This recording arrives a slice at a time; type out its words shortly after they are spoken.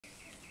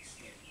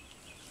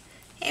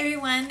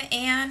everyone,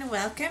 and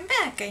welcome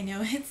back. I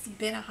know it's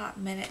been a hot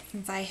minute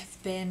since I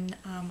have been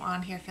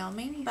on here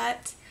filming,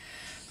 but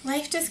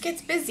life just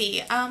gets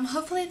busy.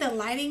 Hopefully the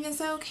lighting is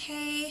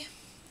okay.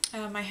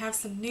 I have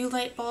some new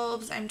light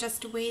bulbs. I'm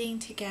just waiting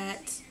to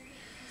get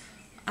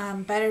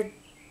better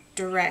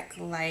direct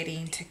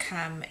lighting to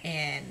come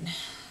in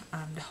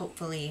to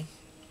hopefully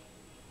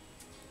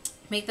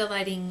make the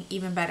lighting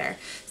even better.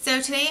 So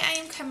today I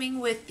am coming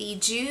with the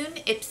June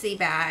Ipsy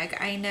bag.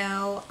 I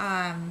know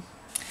I'm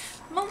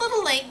a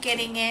little late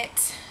getting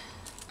it,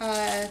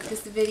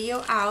 this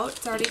video out.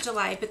 It's already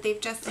July, but they've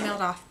just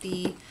mailed off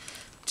the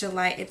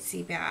July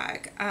Ipsy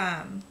bag.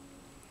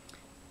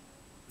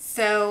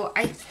 So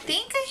I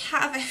think I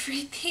have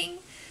everything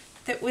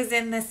that was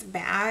in this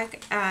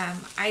bag.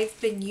 I've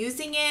been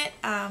using it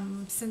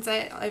since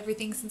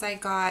I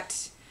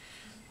got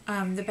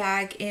the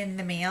bag in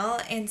the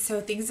mail, and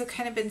so things have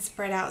kind of been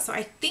spread out. So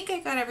I think I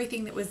got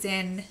everything that was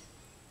in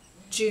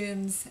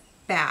June's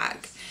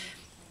bag.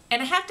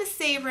 And I have to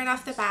say right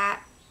off the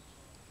bat,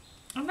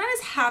 I'm not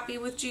as happy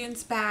with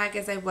June's bag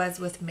as I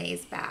was with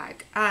May's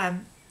bag.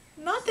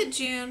 Not that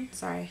June,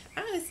 sorry,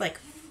 I always like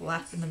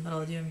fluff in the middle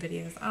of doing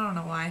videos. I don't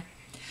know why.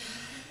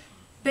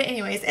 But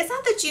anyways, it's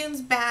not that June's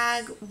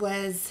bag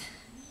was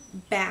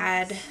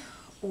bad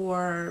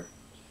or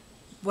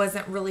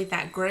wasn't really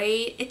that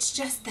great. It's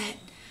just that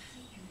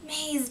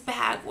May's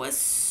bag was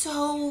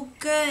so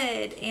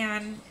good,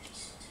 and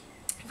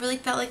I really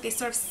felt like they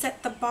sort of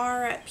set the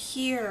bar up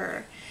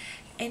here.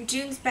 And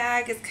June's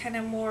bag is kind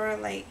of more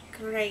like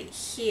right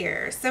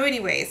here. So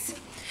anyways,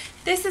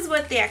 this is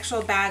what the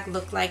actual bag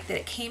looked like that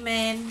it came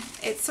in.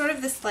 It's sort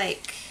of this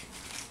like,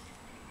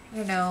 I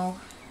don't know,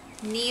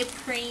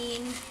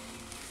 neoprene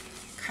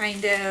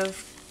kind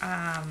of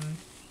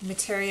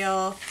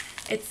material.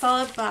 It's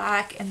solid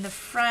black, and the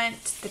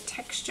front, the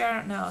texture, I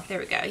don't know, there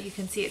we go. You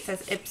can see it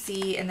says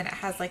Ipsy, and then it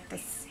has like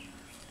this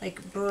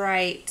like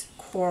bright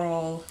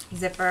coral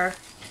zipper.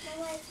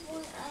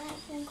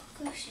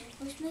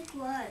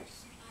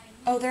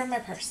 Oh, they're in my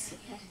purse.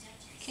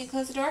 Can you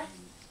close the door?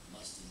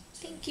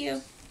 Thank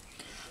you.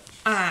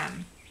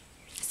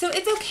 So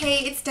it's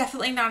okay. It's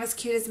definitely not as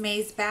cute as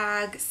May's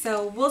bag.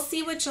 So we'll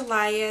see what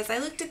July is. I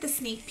looked at the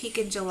sneak peek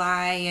in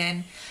July,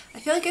 and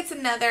I feel like it's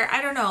another,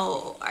 I don't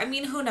know. I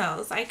mean, who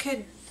knows? I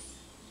could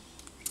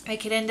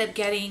end up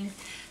getting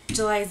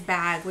July's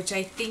bag, which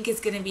I think is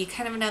going to be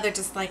kind of another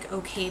just like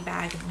okay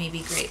bag, maybe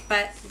great.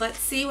 But let's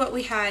see what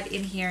we had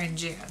in here in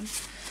June.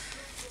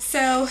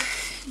 So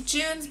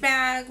June's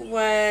bag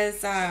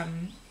was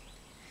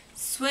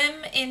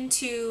Swim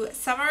into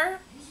Summer,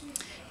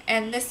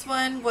 and this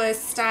one was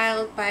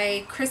styled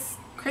by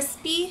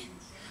Crispy.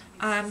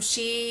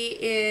 She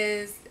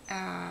is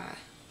a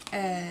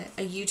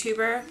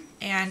YouTuber,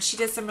 and she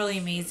does some really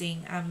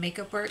amazing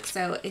makeup work.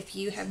 So if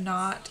you have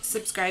not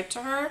subscribed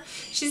to her,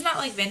 she's not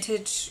like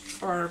vintage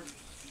or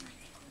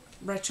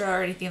retro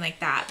or anything like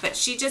that, but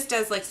she just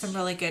does like some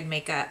really good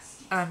makeup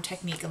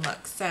technique and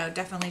looks. So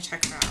definitely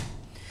check her out.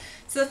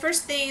 So the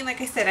first thing, like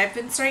I said, I've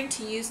been starting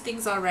to use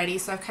things already,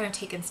 so I've kind of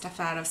taken stuff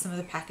out of some of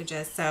the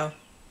packages, so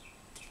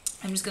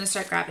I'm just going to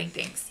start grabbing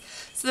things.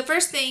 So the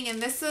first thing,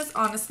 and this is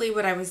honestly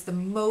what I was the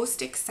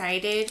most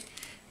excited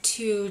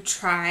to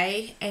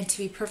try, and to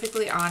be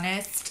perfectly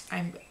honest,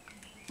 I'm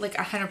like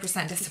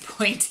 100%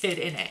 disappointed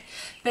in it.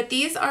 But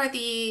these are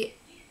the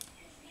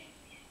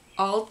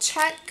I'll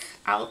check.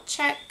 I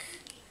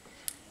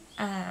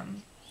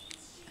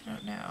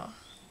don't know.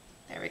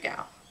 There we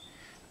go.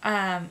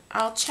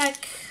 I'll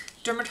check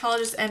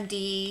Dermatologist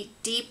MD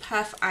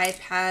Depuff Eye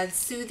Pad,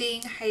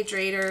 Soothing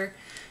Hydrator,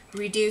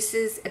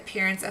 reduces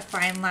appearance of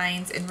fine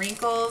lines and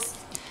wrinkles.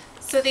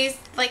 So these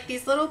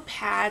little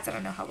pads, I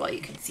don't know how well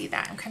you can see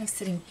that. I'm kind of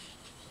sitting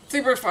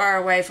super far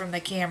away from the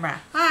camera.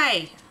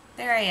 Hi,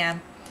 there I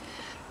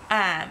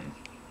am.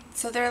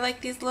 So they're like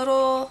these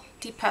little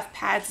depuff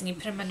pads, and you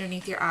put them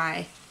underneath your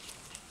eye.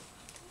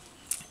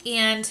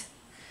 And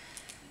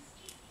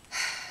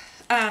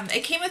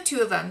it came with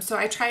 2 of them, so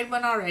I tried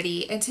one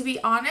already, and to be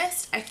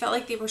honest, I felt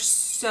like they were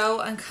so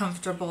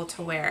uncomfortable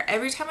to wear.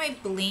 Every time I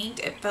blinked,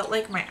 it felt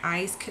like my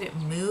eyes couldn't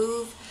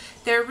move.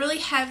 They're really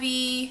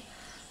heavy.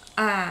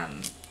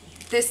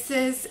 They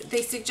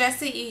suggest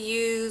that you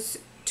use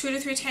 2 to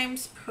 3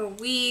 times per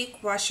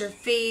week, wash your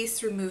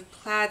face, remove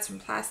plaids from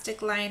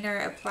plastic liner,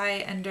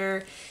 apply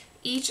under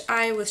each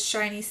eye with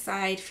shiny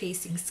side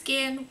facing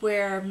skin,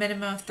 wear a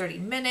minimum of 30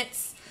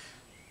 minutes.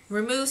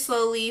 Remove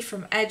slowly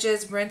from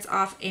edges, rinse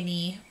off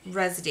any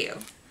residue.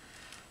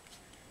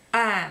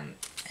 They're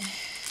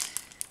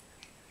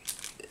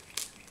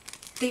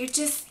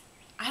just,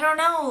 I don't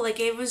know, like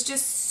it was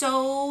just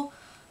so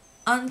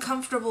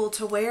uncomfortable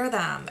to wear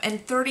them.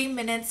 And 30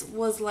 minutes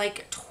was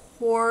like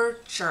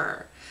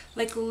torture.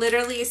 Like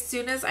literally as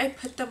soon as I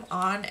put them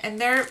on, and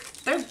they're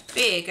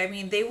big. I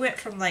mean, they went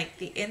from like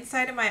the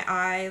inside of my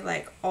eye,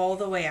 like all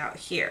the way out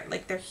here.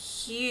 Like they're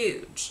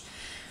huge.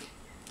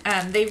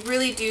 They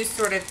really do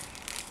sort of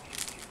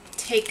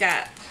take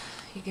up,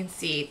 you can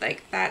see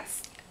like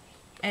that's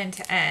end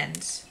to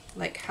end,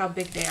 like how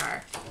big they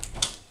are.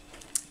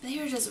 They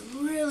are just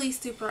really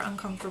super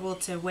uncomfortable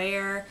to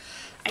wear.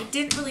 I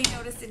didn't really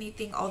notice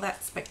anything all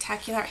that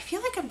spectacular. I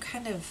feel like I'm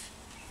kind of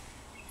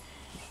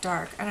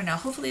dark. I don't know.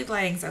 Hopefully the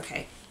lighting's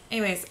okay.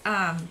 Anyways,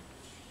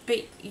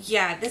 but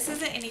yeah, this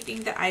isn't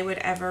anything that I would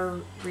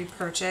ever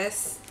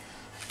repurchase.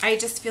 I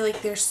just feel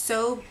like they're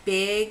so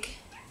big.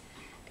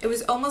 It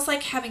was almost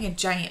like having a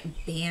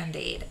giant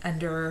Band-Aid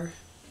under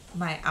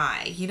my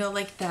eye. You know,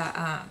 like the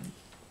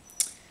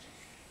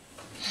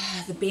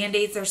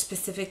Band-Aids are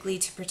specifically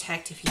to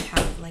protect if you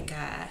have like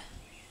a...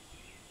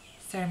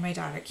 Sorry, my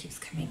daughter keeps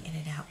coming in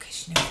and out because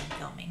she knows I'm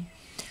filming.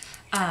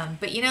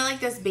 But you know, like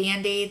those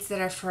Band-Aids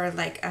that are for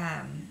like,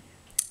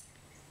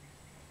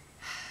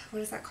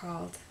 what is that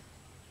called?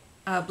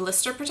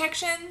 Blister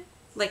protection.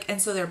 Like,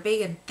 and so they're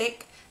big and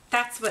thick.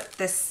 That's what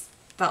this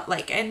felt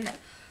like. And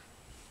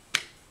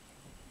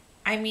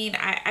I mean,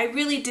 I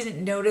really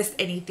didn't notice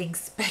anything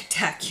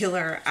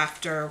spectacular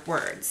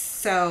afterwards.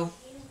 So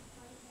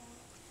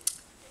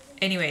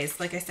anyways,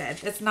 like I said,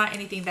 it's not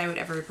anything that I would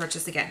ever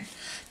repurchase again.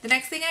 The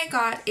next thing I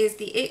got is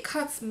the IT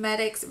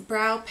Cosmetics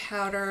Brow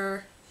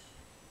Power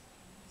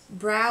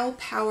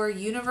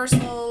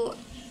Universal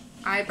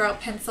Eyebrow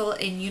Pencil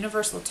in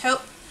Universal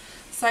Taupe.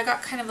 So I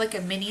got kind of like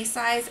a mini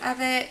size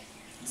of it.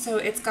 So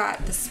it's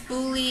got the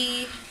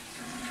spoolie,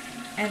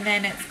 and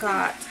then it's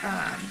got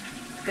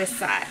this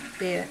side,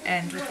 the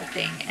end with the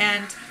thing.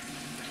 And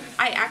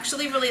I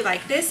actually really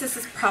like this. This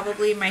is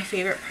probably my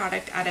favorite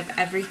product out of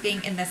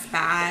everything in this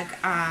bag.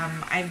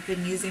 I've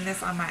been using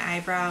this on my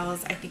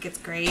eyebrows. I think it's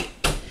great.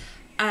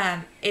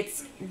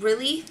 It's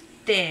really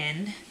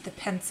thin, the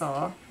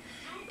pencil,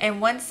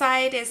 and one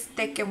side is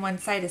thick and one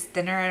side is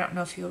thinner. I don't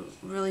know if you'll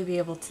really be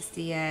able to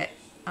see it.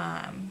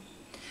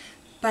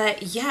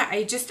 But yeah,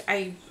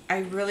 I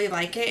really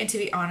like it. And to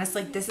be honest,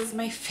 like, this is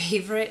my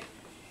favorite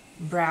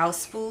brow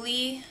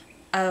spoolie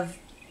of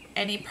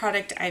any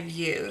product I've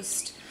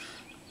used.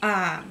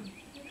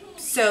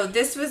 So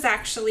this was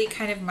actually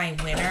kind of my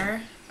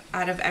winner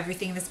out of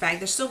everything in this bag.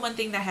 There's still one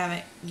thing that I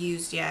haven't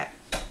used yet,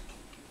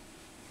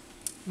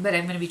 but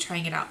I'm going to be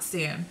trying it out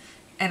soon,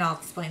 and I'll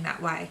explain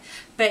that why.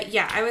 But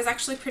yeah, I was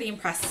actually pretty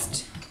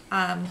impressed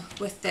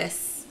with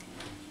this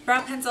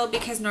brow pencil,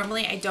 because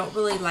normally I don't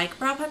really like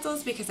brow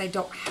pencils because I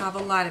don't have a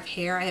lot of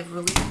hair. I have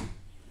really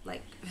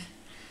like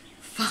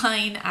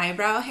fine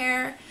eyebrow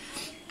hair.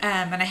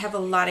 And I have a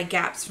lot of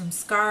gaps from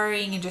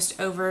scarring and just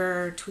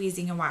over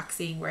tweezing and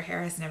waxing where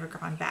hair has never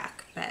gone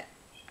back. But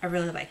I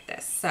really like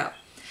this. So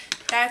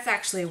that's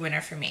actually a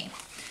winner for me.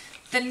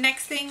 The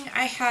next thing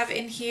I have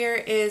in here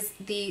is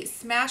the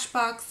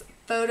Smashbox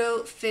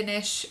Photo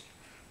Finish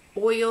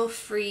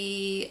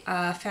Oil-Free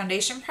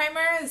Foundation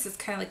Primer. This is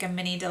kind of like a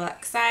mini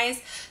deluxe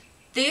size.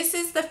 This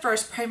is the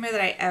first primer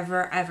that I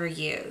ever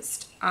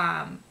used.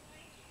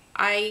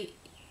 I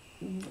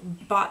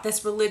bought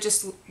this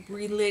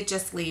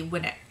religiously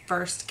when it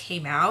first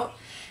came out,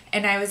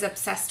 and I was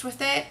obsessed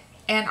with it,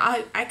 and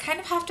I kind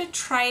of have to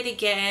try it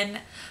again.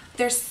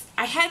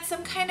 I had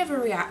some kind of a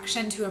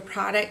reaction to a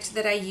product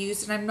that I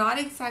used, and I'm not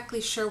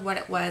exactly sure what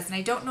it was, and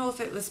I don't know if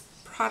it was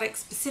product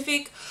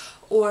specific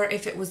or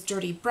if it was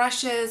dirty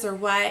brushes or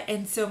what.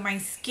 And so my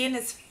skin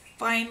is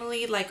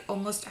finally like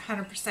almost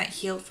 100%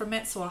 healed from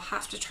it, so I'll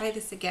have to try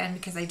this again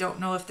because I don't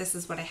know if this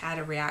is what I had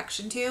a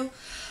reaction to.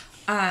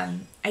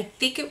 I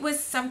think it was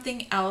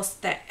something else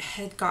that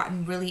had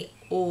gotten really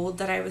old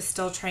that I was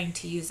still trying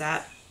to use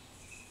up,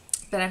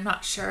 but I'm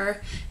not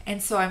sure.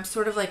 And so I'm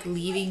sort of like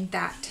leaving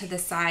that to the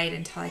side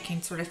until I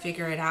can sort of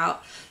figure it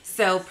out.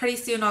 So pretty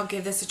soon I'll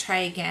give this a try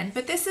again.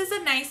 But this is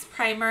a nice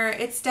primer.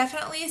 It's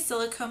definitely a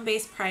silicone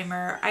based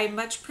primer. I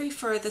much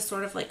prefer the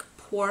sort of like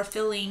pore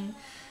filling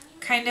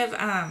kind of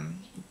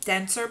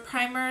denser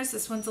primers.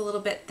 This one's a little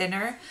bit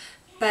thinner,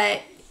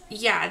 but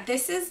yeah,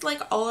 this is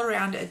like all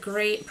around a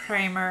great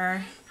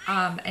primer.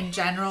 In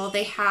general,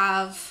 they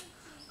have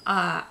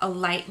a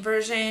light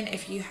version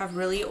if you have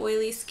really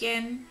oily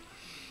skin.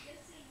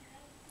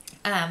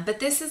 But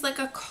this is like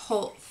a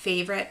cult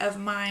favorite of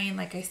mine,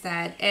 like I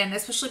said, and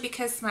especially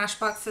because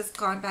Smashbox has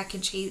gone back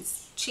and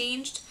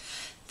changed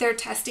their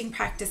testing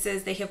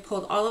practices. They have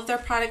pulled all of their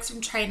products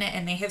from China,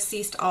 and they have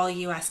ceased all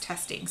US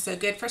testing. So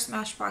good for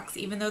Smashbox,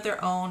 even though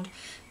they're owned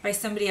by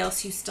somebody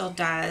else who still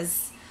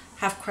does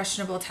have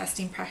questionable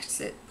testing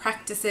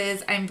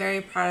practices. I'm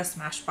very proud of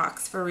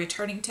Smashbox for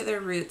returning to their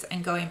roots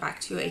and going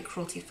back to a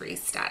cruelty-free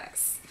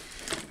status.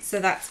 So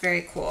that's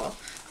very cool.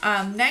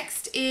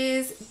 Next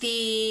is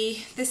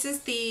this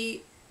is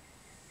the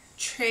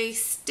Tray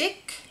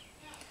Stick.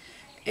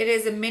 It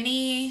is a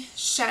mini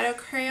shadow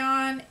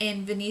crayon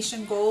in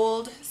Venetian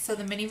gold. So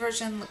the mini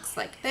version looks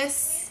like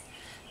this.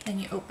 And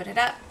you open it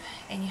up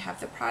and you have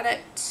the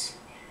product.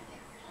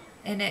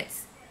 And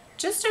it's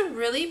just a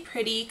really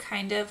pretty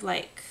kind of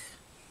like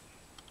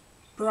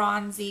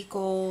bronzy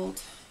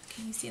gold.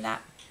 Can you see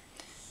that?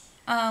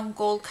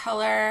 Gold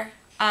color.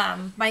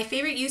 My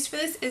favorite use for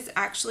this is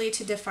actually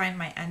to define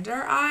my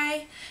under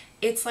eye.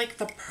 It's like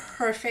the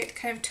perfect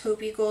kind of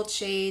taupey gold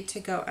shade to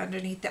go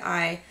underneath the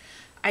eye.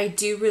 I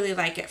do really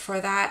like it for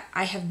that.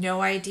 I have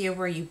no idea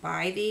where you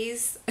buy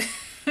these.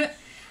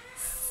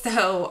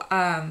 So,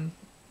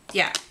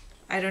 yeah,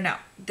 I don't know.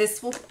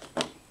 This will,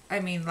 I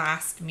mean,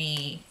 last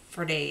me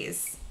for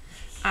days.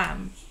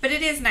 But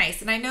it is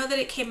nice, and I know that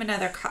it came in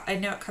I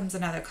know it comes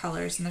in other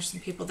colors, and there's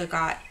some people that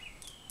got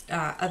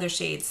other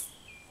shades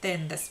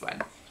than this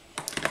one.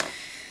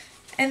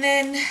 And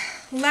then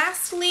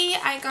lastly,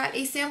 I got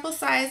a sample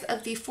size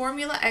of the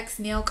Formula X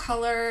nail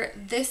color.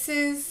 This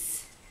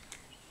is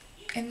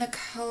in the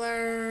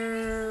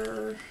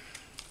color,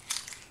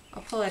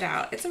 I'll pull it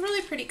out. It's a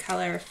really pretty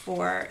color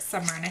for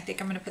summer, and I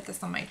think I'm going to put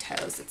this on my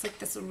toes. It's like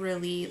this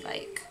really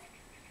like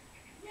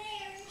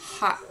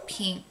hot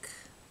pink,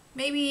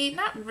 maybe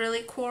not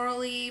really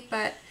corally,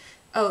 but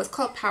oh, it's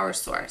called Power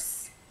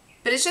Source.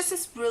 But it's just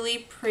this really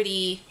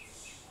pretty,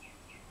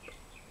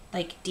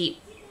 like deep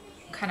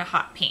kind of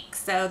hot pink.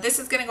 So this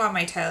is going to go on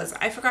my toes.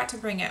 I forgot to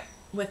bring it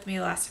with me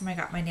last time I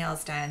got my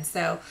nails done.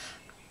 So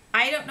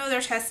I don't know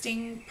their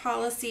testing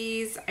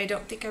policies. I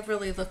don't think I've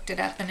really looked it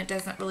up, and it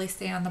doesn't really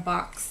say on the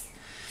box.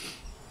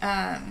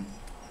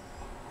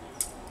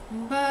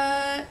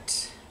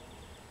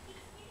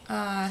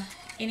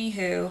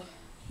 Anywho,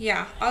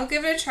 yeah, I'll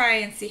give it a try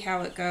and see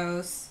how it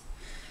goes.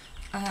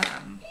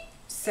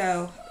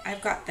 So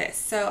I've got this.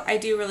 So I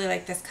do really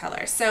like this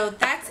color. So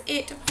that's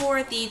it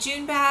for the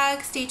June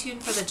bag. Stay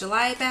tuned for the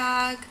July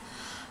bag.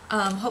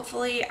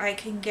 Hopefully I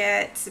can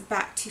get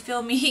back to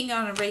filming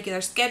on a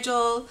regular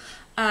schedule.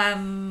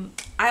 I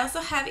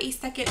also have a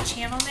second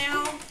channel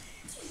now.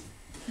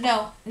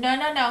 No.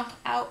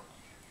 Out.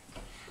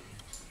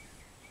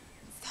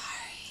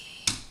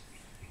 Sorry.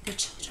 The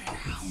children are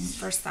home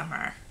for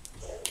summer.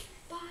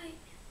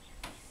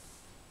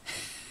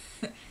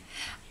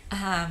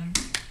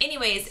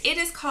 Anyways, it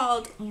is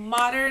called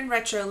Modern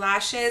Retro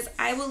Lashes.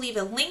 I will leave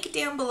a link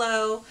down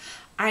below.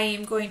 I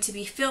am going to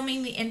be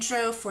filming the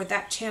intro for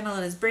that channel.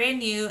 It is brand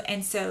new,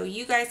 and so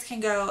you guys can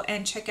go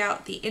and check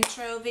out the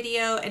intro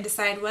video and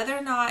decide whether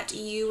or not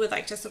you would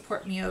like to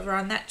support me over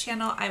on that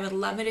channel. I would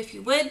love it if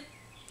you would.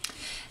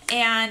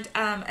 And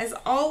as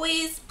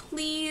always,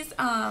 please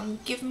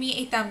give me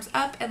a thumbs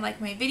up and like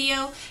my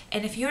video.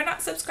 And if you're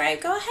not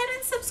subscribed, go ahead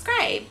and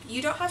subscribe.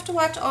 You don't have to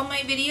watch all my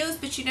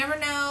videos, but you never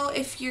know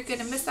if you're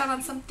gonna miss out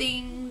on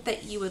something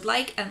that you would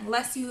like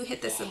unless you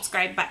hit the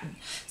subscribe button.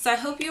 So I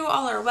hope you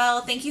all are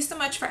well. Thank you so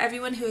much for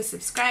everyone who has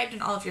subscribed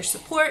and all of your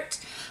support.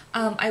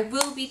 I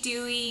will be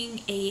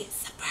doing a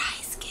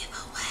surprise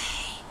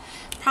giveaway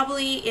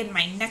probably in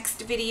my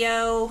next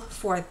video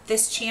for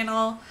this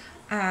channel.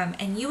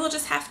 And you will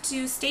just have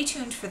to stay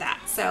tuned for that.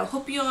 So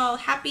hope you all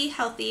happy,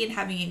 healthy, and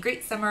having a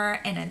great summer.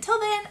 And until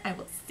then, I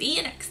will see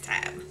you next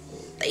time.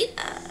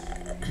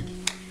 Later.